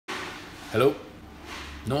Hello?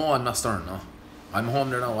 No, I'm not stern, no. I'm home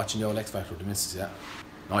there now watching the old X Factor with the missus, yeah.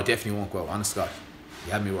 No, I definitely won't go out, honest God.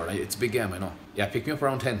 You had me word, it's a big game, I know. Yeah, pick me up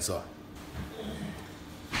around 10, so.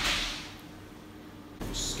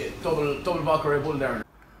 Just get double vodka Red Bull there.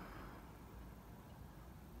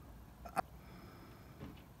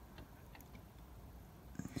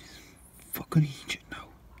 Fucking Egypt now.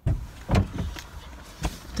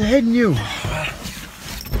 The head in you.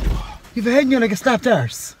 You've a head in you like a slapped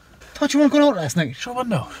arse. Thought you weren't going out last night. Sure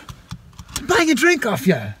wasn't out. Bang a drink off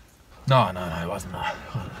you. No, I wasn't. I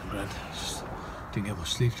just didn't get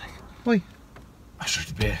much sleep. Like. Why? I sure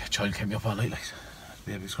the child kept me up all night. Like,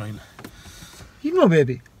 the baby was crying. You've no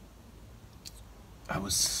baby. I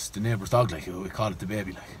was the neighbour's dog. Like we call it the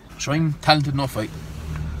baby. Like, sure I'm talented enough. If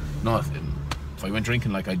I went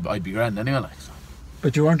drinking, like I'd be grand anyway. Like. So.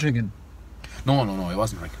 But you weren't drinking. No, I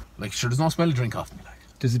wasn't drinking. Like, sure, there's no smell of drink off me. Like.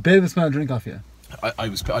 Does the baby smell of drink off you? I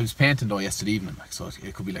was painting though yesterday evening, like, so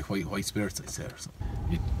it could be like white spirits, I'd say, or something.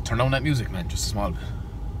 You turn down that music, man, just a small bit.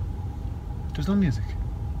 There's no music.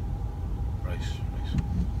 Right.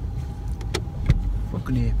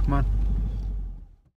 Fucking ape, come on.